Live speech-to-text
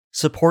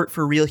Support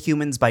for Real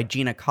Humans by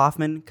Gina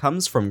Kaufman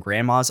comes from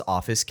Grandma's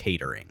Office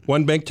Catering.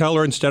 One bank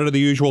teller instead of the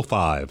usual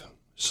 5.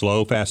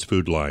 Slow fast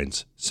food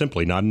lines.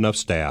 Simply not enough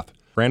staff.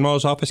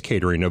 Grandma's Office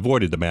Catering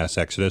avoided the mass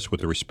exodus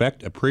with the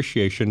respect,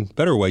 appreciation,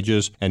 better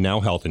wages, and now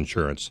health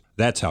insurance.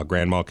 That's how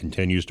Grandma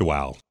continues to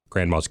wow.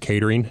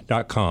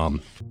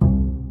 Grandma'sCatering.com.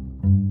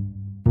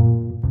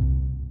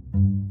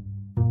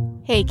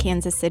 Hey,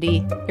 Kansas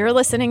City. You're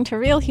listening to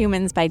Real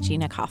Humans by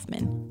Gina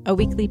Kaufman, a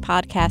weekly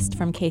podcast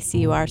from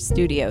KCUR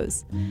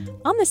Studios.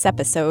 On this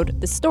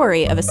episode, the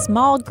story of a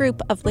small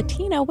group of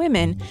Latina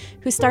women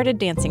who started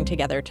dancing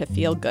together to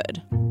feel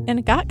good. And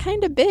it got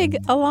kind of big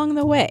along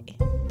the way.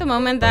 The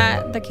moment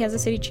that the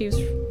Kansas City Chiefs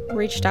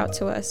reached out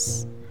to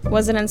us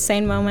was an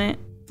insane moment.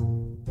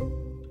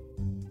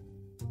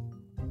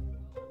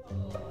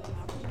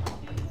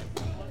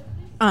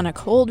 On a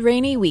cold,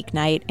 rainy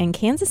weeknight in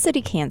Kansas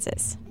City,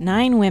 Kansas,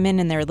 9 women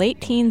in their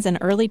late teens and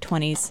early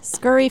 20s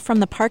scurry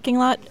from the parking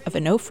lot of a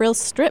no-frills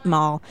strip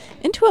mall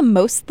into a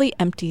mostly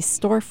empty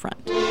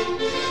storefront.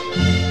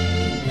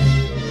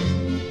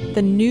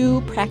 The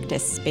new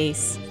practice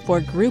space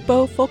for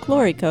Grupo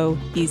Folklorico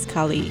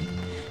Izcalli.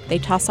 They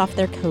toss off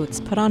their coats,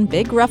 put on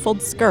big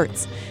ruffled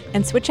skirts,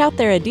 and switch out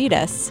their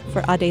Adidas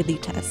for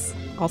Adelitas,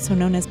 also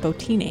known as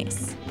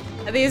botines.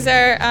 These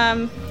are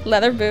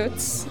leather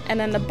boots, and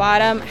then the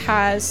bottom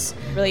has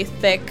really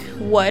thick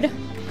wood,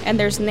 and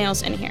there's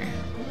nails in here.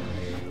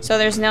 So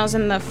there's nails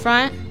in the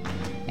front,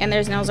 and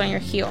there's nails on your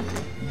heel.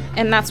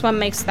 And that's what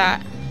makes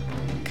that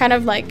kind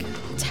of like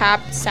tap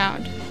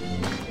sound.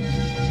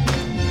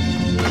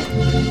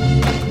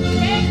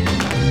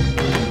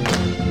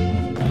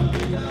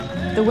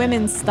 The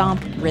women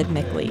stomped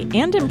rhythmically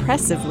and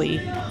impressively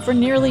for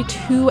nearly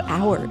 2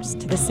 hours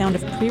to the sound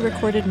of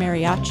pre-recorded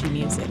mariachi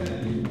music.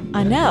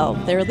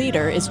 Anel, their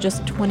leader, is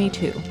just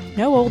 22,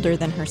 no older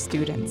than her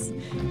students.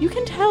 You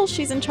can tell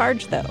she's in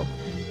charge, though.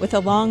 With a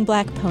long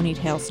black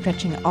ponytail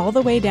stretching all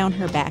the way down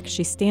her back,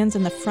 she stands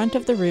in the front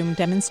of the room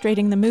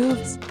demonstrating the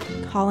moves,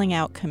 calling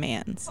out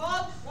commands.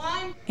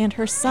 And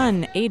her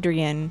son,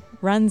 Adrian,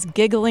 runs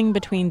giggling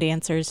between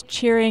dancers,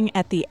 cheering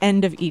at the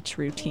end of each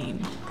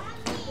routine.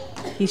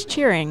 He's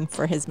cheering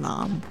for his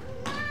mom.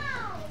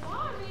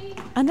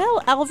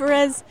 Anel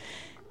Alvarez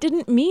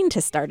didn't mean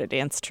to start a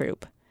dance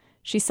troupe.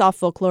 She saw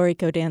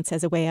Folklorico dance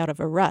as a way out of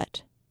a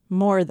rut,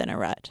 more than a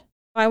rut.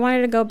 I wanted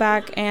to go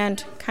back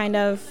and kind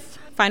of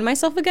find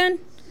myself again.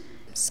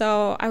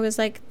 So I was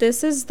like,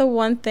 this is the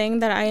one thing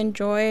that I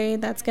enjoy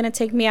that's going to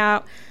take me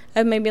out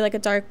of maybe like a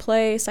dark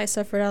place. I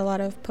suffered a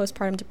lot of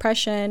postpartum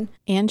depression.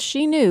 And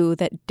she knew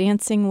that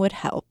dancing would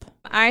help.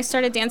 I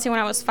started dancing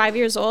when I was 5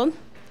 years old.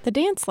 The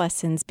dance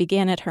lessons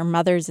began at her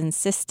mother's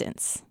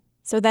insistence,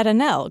 so that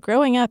Anel,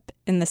 growing up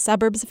in the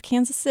suburbs of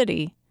Kansas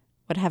City,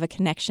 would have a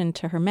connection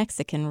to her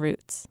Mexican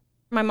roots.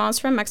 My mom's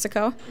from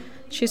Mexico.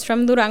 She's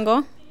from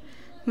Durango.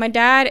 My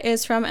dad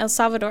is from El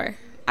Salvador.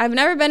 I've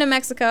never been to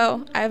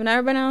Mexico. I've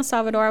never been to El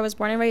Salvador. I was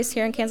born and raised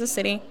here in Kansas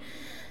City.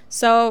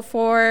 So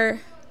for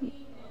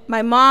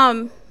my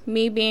mom,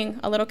 me being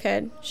a little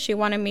kid, she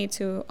wanted me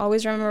to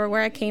always remember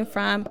where I came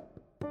from.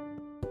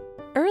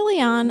 Early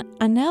on,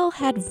 Anel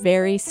had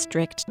very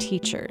strict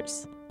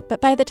teachers.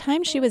 But by the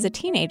time she was a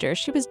teenager,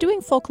 she was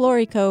doing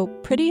Folklorico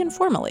pretty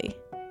informally,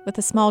 with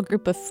a small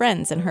group of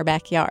friends in her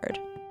backyard.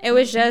 It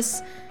was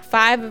just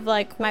 5 of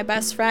like my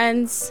best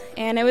friends,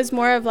 and it was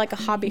more of like a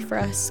hobby for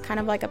us, kind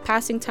of like a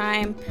passing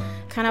time,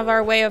 kind of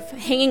our way of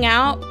hanging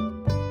out.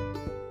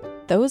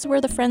 Those were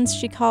the friends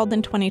she called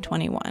in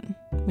 2021,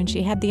 when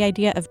she had the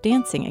idea of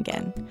dancing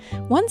again.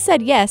 One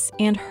said yes,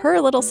 and her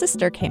little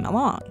sister came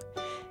along.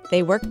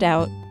 They worked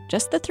out,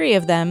 just the 3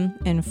 of them,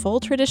 in full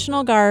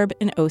traditional garb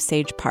in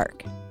Osage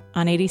Park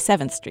on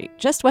 87th Street,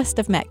 just west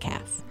of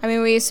Metcalf. I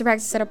mean, we used to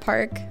practice at a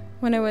park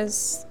when it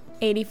was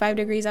 85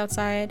 degrees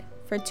outside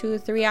for 2 to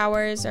 3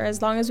 hours, or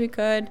as long as we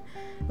could.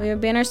 We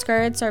would be in our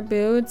skirts, our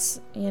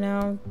boots,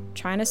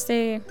 trying to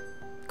stay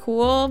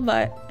cool,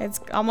 but it's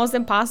almost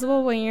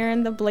impossible when you're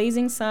in the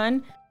blazing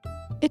sun.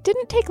 It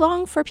didn't take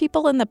long for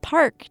people in the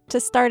park to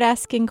start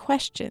asking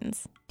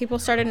questions. People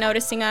started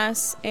noticing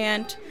us,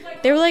 and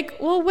they were like,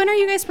 well, when are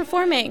you guys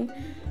performing?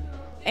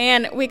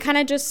 And we kind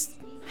of just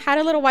had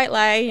a little white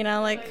lie,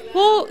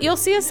 well, you'll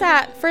see us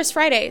at First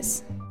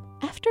Fridays.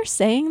 After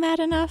saying that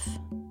enough,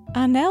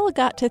 Anel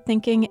got to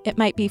thinking it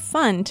might be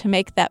fun to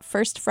make that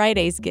First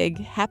Fridays gig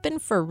happen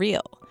for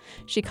real.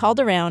 She called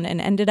around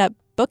and ended up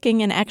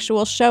booking an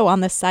actual show on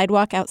the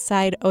sidewalk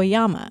outside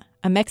Oyama,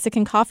 a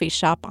Mexican coffee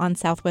shop on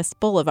Southwest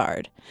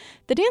Boulevard.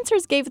 The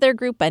dancers gave their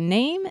group a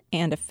name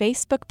and a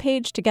Facebook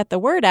page to get the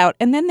word out,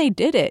 and then they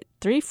did it.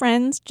 3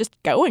 friends just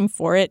going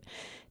for it,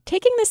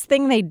 taking this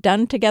thing they'd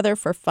done together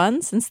for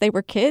fun since they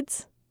were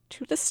kids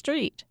to the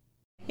street.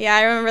 Yeah,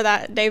 I remember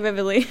that day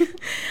vividly.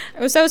 It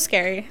was so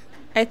scary.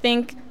 I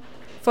think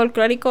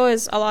Folklorico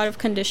is a lot of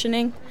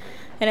conditioning,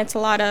 and it's a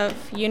lot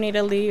of you need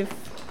to leave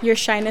your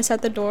shyness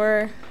at the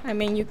door. I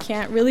mean, you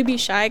can't really be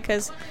shy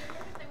because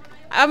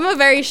I'm a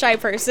very shy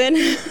person.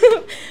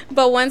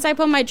 But once I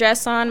put my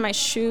dress on, my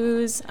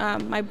shoes,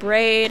 my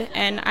braid,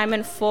 and I'm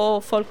in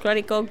full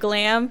Folklorico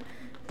glam,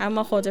 I'm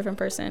a whole different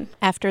person.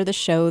 After the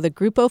show, the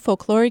Grupo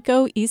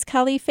Folklorico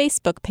Izcalli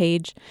Facebook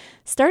page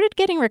started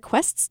getting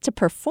requests to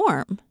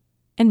perform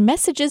and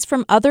messages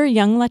from other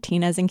young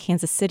Latinas in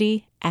Kansas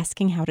City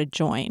asking how to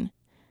join.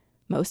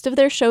 Most of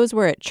their shows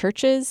were at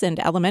churches and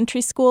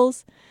elementary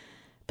schools.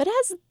 But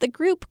as the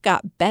group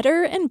got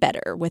better and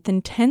better with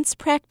intense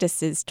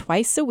practices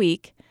twice a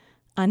week,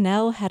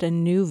 Anel had a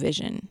new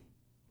vision.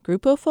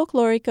 Grupo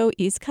Folklorico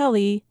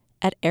Izcalli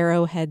at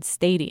Arrowhead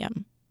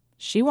Stadium.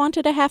 She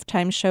wanted a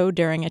halftime show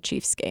during a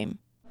Chiefs game.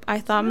 I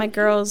thought my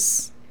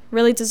girls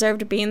really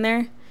deserved being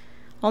there,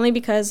 only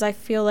because I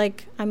feel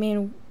like,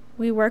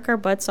 we work our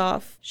butts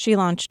off. She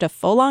launched a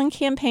full-on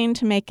campaign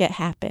to make it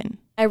happen.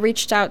 I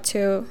reached out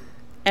to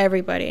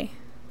everybody.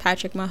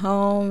 Patrick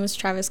Mahomes,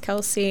 Travis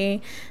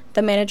Kelce,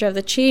 the manager of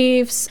the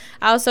Chiefs.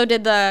 I also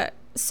did the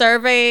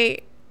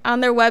survey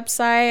on their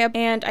website,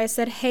 and I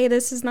said, hey,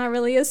 this is not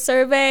really a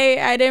survey.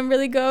 I didn't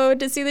really go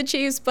to see the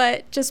Chiefs,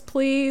 but just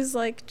please,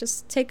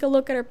 just take a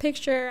look at our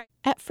picture.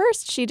 At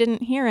first, she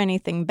didn't hear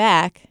anything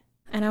back.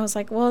 And I was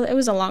like, well, it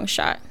was a long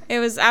shot. It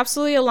was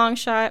absolutely a long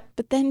shot.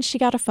 But then she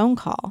got a phone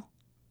call.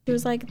 She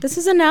was like, this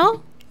is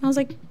Anel? I was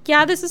like,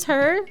 yeah, this is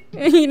her,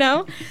 you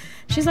know?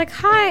 She's like,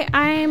 hi,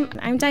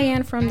 I'm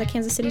Diane from the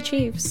Kansas City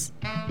Chiefs.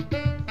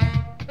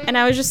 And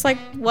I was just like,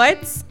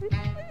 what?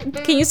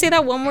 Can you say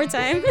that one more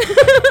time?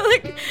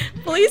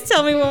 Please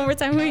tell me one more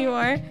time who you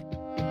are.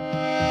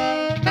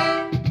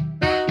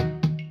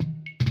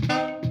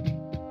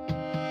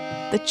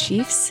 The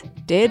Chiefs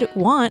did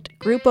want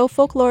Grupo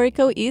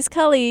Folklorico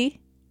Izcalli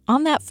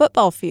on that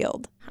football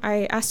field.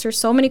 I asked her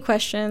so many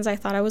questions. I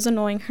thought I was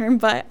annoying her,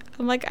 but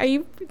I'm like,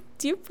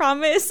 do you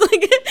promise?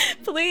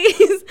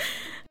 Please.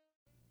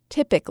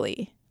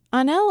 Typically,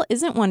 Anel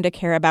isn't one to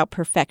care about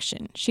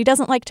perfection. She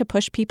doesn't like to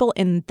push people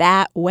in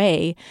that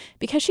way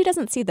because she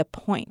doesn't see the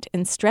point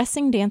in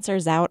stressing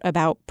dancers out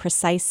about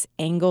precise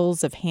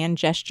angles of hand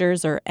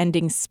gestures or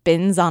ending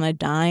spins on a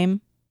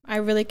dime. I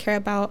really care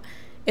about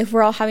if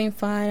we're all having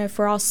fun, if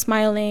we're all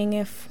smiling,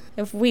 if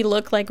we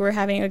look like we're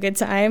having a good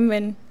time.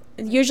 And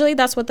usually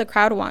that's what the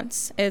crowd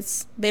wants.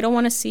 They don't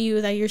want to see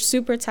you that you're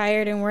super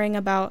tired and worrying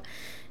about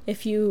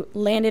if you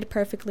landed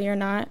perfectly or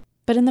not.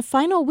 But in the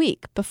final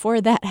week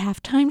before that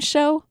halftime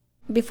show,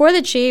 before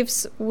the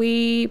Chiefs,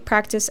 we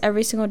practiced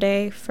every single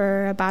day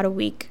for about a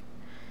week.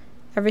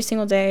 Every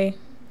single day,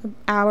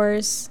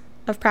 hours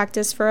of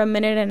practice for a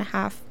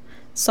 1.5-minute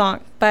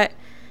song. But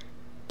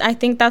I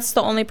think that's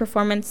the only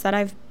performance that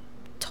I've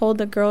told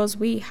the girls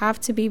we have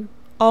to be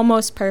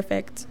almost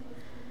perfect.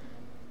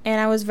 And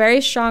I was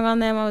very strong on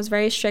them. I was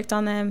very strict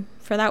on them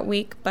for that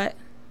week. But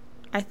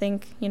I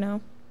think,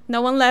 no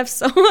one left,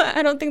 so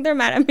I don't think they're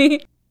mad at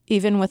me.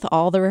 Even with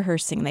all the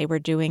rehearsing they were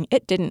doing,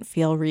 it didn't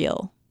feel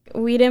real.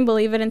 We didn't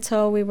believe it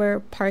until we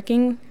were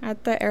parking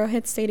at the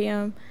Arrowhead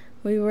Stadium.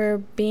 We were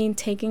being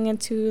taken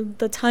into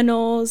the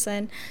tunnels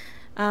and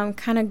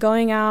kind of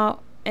going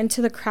out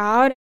into the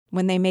crowd.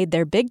 When they made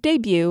their big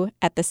debut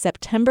at the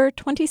September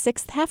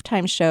 26th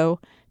halftime show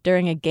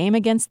during a game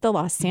against the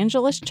Los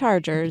Angeles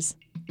Chargers,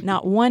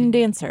 not one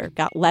dancer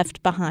got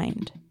left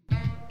behind.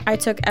 I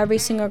took every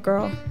single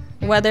girl,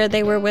 whether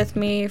they were with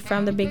me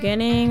from the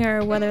beginning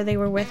or whether they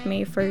were with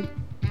me for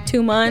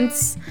 2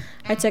 months.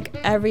 I took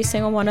every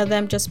single one of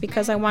them just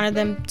because I wanted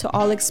them to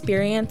all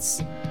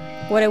experience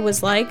what it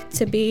was like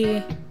to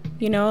be,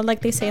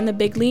 like they say in the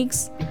big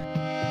leagues.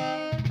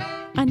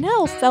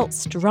 Anel felt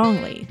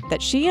strongly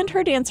that she and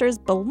her dancers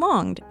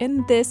belonged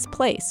in this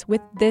place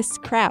with this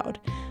crowd.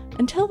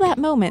 Until that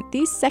moment,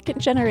 these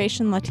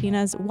second-generation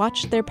Latinas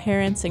watched their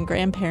parents and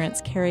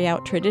grandparents carry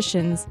out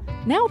traditions.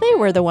 Now they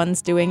were the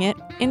ones doing it,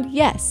 and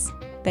yes,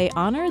 they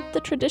honored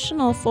the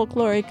traditional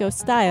folklorico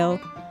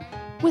style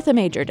with a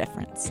major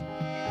difference.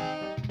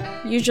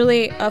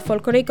 Usually a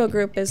folklorico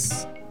group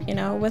is,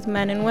 with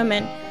men and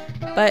women.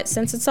 But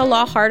since it's a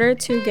lot harder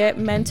to get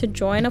men to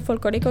join a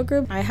folklorico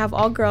group, I have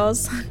all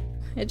girls.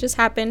 It just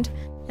happened.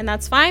 And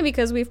that's fine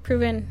because we've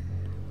proven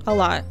a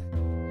lot.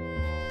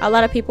 A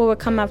lot of people would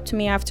come up to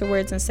me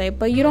afterwards and say,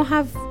 but you don't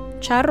have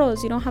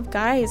charros, you don't have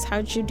guys.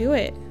 How'd you do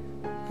it?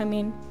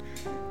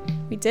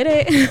 We did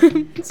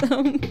it.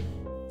 So.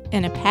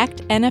 In a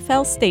packed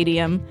NFL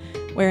stadium,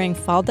 wearing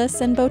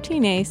faldas and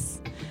botines,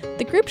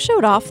 the group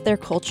showed off their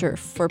culture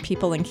for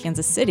people in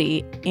Kansas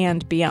City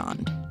and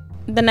beyond.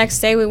 The next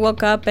day we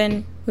woke up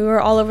and we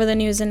were all over the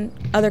news in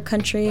other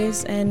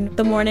countries and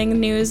the morning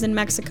news in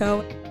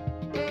Mexico.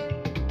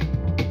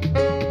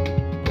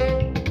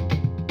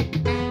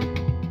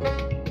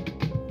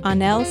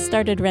 Anel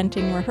started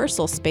renting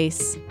rehearsal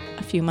space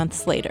a few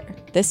months later,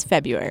 this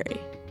February.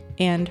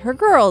 And her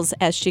girls,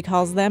 as she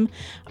calls them,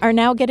 are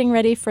now getting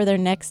ready for their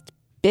next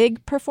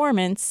big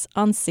performance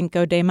on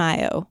Cinco de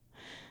Mayo.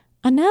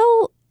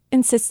 Anel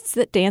insists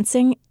that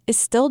dancing is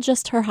still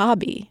just her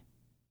hobby.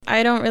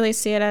 I don't really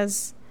see it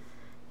as,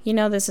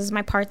 this is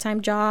my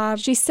part-time job.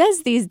 She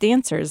says these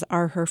dancers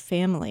are her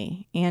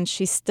family, and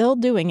she's still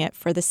doing it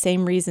for the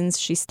same reasons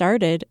she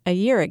started a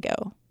year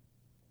ago.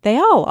 They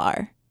all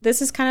are. This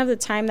is kind of the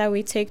time that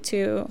we take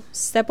to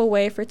step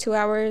away for 2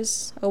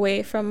 hours,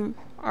 away from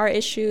our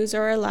issues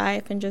or our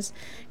life and just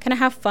kind of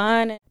have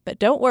fun. But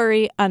don't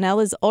worry,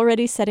 Anel is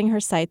already setting her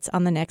sights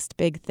on the next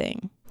big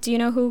thing. Do you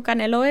know who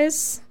Canelo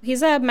is?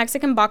 He's a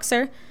Mexican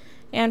boxer,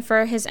 and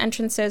for his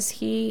entrances,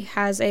 he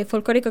has a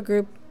folklorico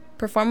group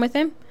perform with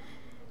him.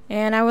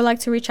 And I would like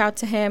to reach out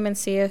to him and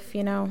see if,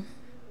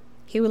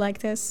 he would like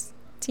this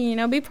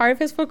to, be part of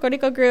his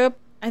folklorico group.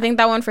 I think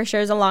that one for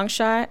sure is a long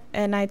shot.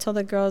 And I told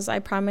the girls, I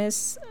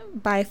promise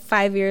by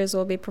 5 years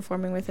we'll be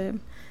performing with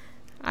him.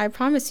 I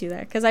promise you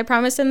that, because I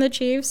promised him the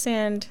Chiefs,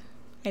 and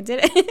I did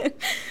it.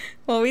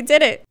 Well, we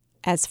did it.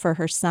 As for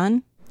her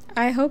son,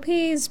 I hope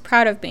he's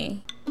proud of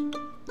me.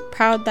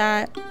 Proud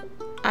that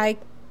I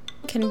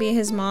can be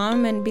his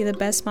mom and be the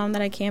best mom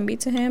that I can be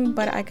to him,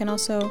 but I can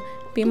also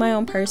be my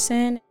own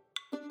person.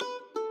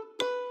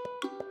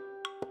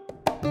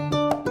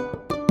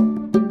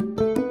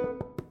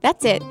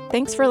 That's it.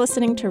 Thanks for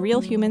listening to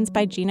Real Humans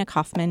by Gina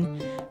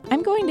Kaufman.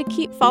 I'm going to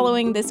keep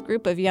following this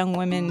group of young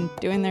women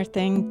doing their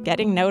thing,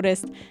 getting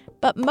noticed,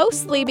 but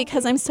mostly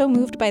because I'm so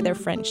moved by their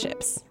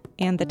friendships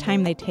and the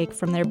time they take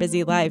from their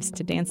busy lives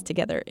to dance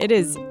together. It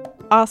is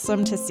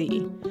awesome to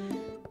see.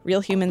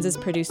 Real Humans is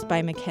produced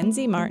by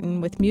Mackenzie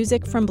Martin with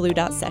music from Blue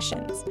Dot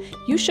Sessions.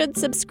 You should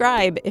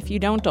subscribe if you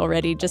don't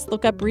already. Just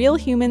look up Real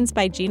Humans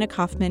by Gina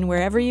Kaufman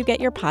wherever you get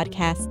your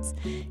podcasts.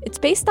 It's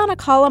based on a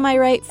column I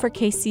write for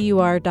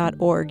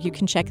kcur.org. You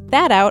can check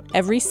that out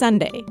every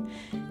Sunday.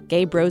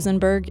 Gabe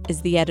Rosenberg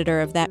is the editor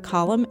of that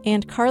column,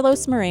 and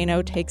Carlos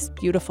Moreno takes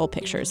beautiful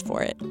pictures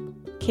for it.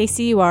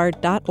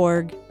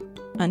 kcur.org.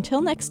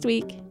 Until next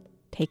week,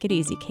 take it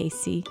easy,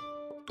 KC.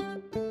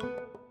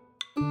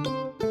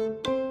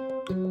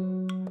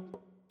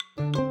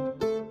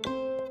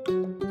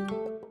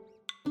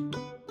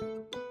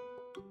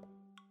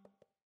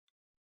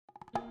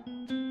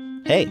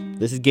 Hey,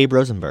 this is Gabe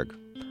Rosenberg.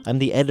 I'm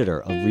the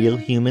editor of Real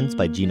Humans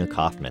by Gina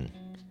Kaufman.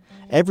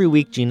 Every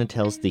week, Gina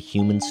tells the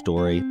human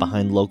story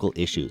behind local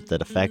issues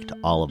that affect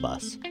all of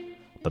us.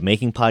 But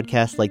making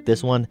podcasts like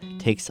this one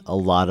takes a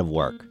lot of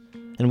work,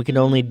 and we can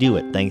only do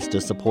it thanks to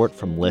support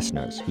from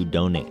listeners who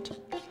donate.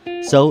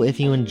 So if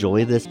you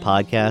enjoy this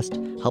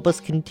podcast, help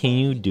us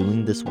continue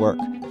doing this work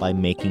by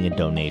making a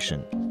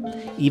donation.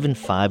 Even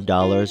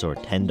 $5 or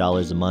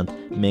 $10 a month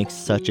makes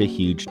such a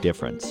huge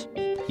difference.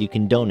 You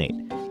can donate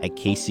at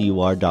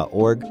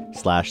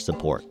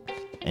kcur.org/support.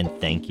 And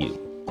thank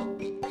you.